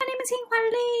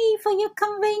Xinhua Li. For your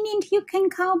convenience, you can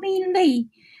call me Li.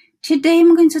 Today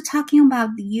I'm going to talking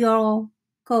about your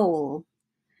goal.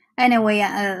 Anyway,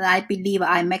 I believe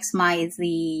I maximize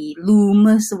the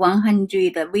Loom's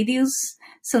 100 videos.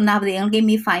 So now they only give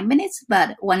me 5 minutes,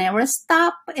 but whenever it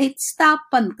stop.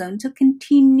 I'm going to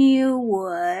continue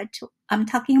what I'm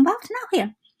talking about now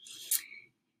here.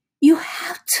 You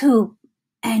have to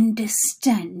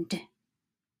understand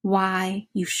why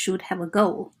you should have a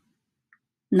goal,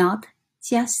 not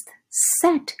just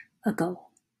set a goal.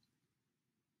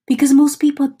 Because most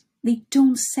people, they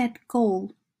don't set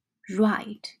goal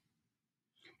right.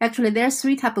 Actually, there's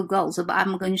 3 types of goals, but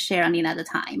I'm going to share on another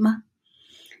time.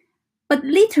 But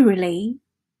literally,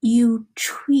 you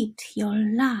treat your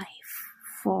life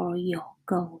for your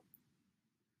goal.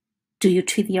 Do you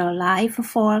treat your life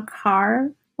for a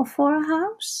car or for a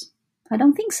house? I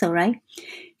don't think so, right?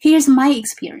 Here's my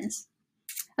experience.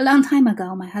 A long time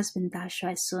ago, my husband Da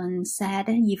Shuai-sun said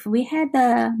if we had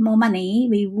more money,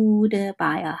 we would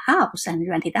buy a house and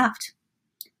rent it out.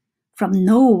 From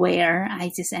nowhere,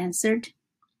 I just answered,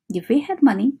 if we had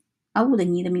money, I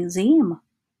wouldn't need a museum.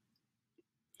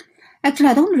 Actually,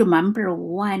 I don't remember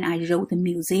when I wrote the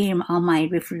museum on my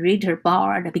refrigerator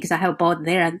board because I have a board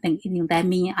there. I think that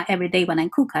means every day when I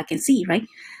cook, I can see, right?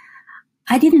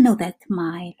 I didn't know that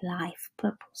my life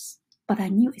purpose, but I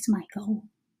knew it's my goal.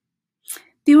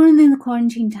 During the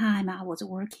quarantine time, I was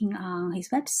working on his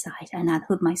website, and I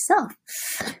told myself,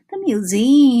 the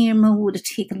museum would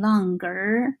take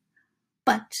longer,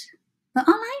 but the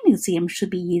online museum should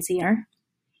be easier.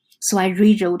 So I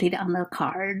rewrote it on the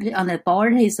card. On the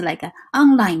board is like an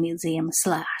online museum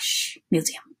 /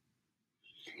 museum.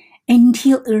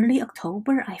 Until early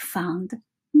October, I found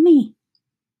me.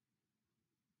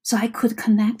 So I could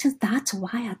connect. That's why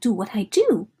I do what I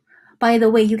do. By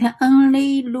the way, you can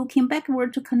only looking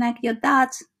backward to connect your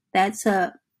dots. That's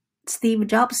Steve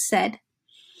Jobs said.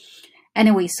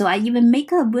 Anyway, so I even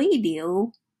make a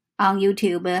video on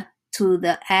YouTube to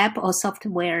the app or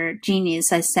software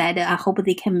genius. I said, I hope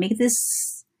they can make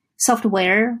this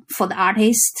software for the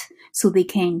artist so they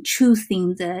can choose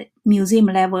in the museum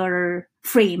level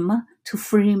frame to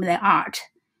frame the art.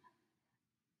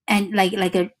 And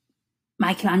like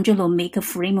Michelangelo make a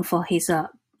frame for his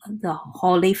the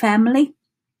Holy Family.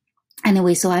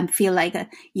 Anyway, so I feel like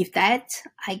if that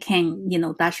I can,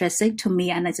 that should say to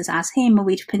me, and I just ask him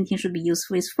which painting should be used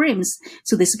with frames.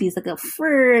 So this will be like the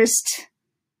first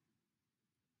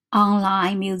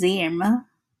online museum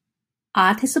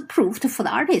artist approved for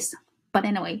the artist. But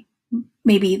anyway,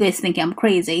 maybe you guys think I'm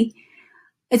crazy.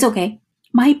 It's okay.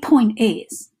 My point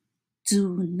is,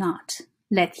 do not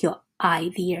let your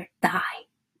idea die.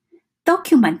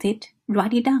 Document it,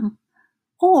 write it down.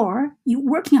 Or you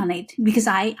working on it, because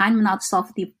I'm not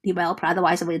software developer,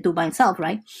 otherwise I will do myself,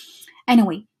 right?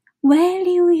 Anyway,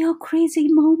 value your crazy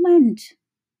moment.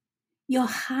 Your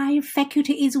high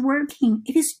faculty is working.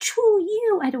 It is true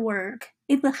you at work.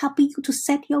 It will help you to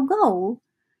set your goal.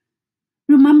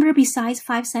 Remember, besides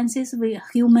 5 senses, we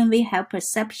have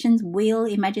perceptions, will,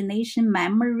 imagination,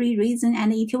 memory, reason,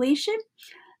 and intuition.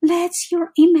 Let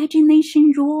your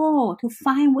imagination roar to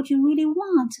find what you really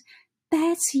want.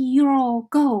 That's your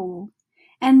goal.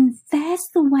 And that's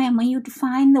the one when you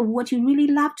find what you really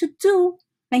love to do,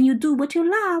 when you do what you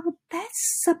love,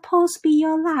 that's supposed to be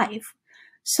your life.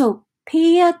 So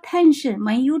pay attention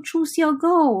when you choose your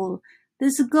goal.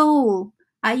 This goal,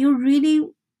 are you really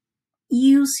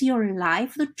use your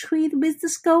life to treat with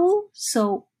this goal?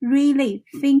 So really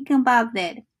think about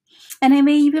that.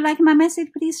 Anyway, if you like my message,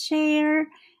 please share.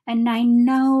 And I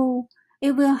know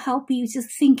it will help you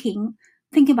just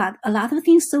think about a lot of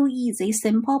things so easy,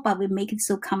 simple, but we make it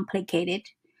so complicated.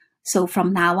 So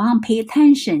from now on, pay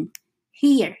attention.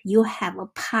 Here, you have a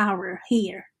power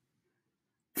here.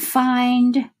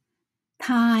 Find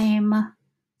time,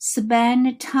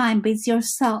 spend time with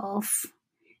yourself.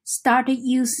 Start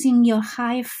using your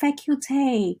high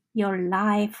faculty. Your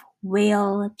life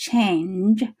will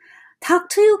change. Talk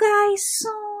to you guys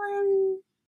soon.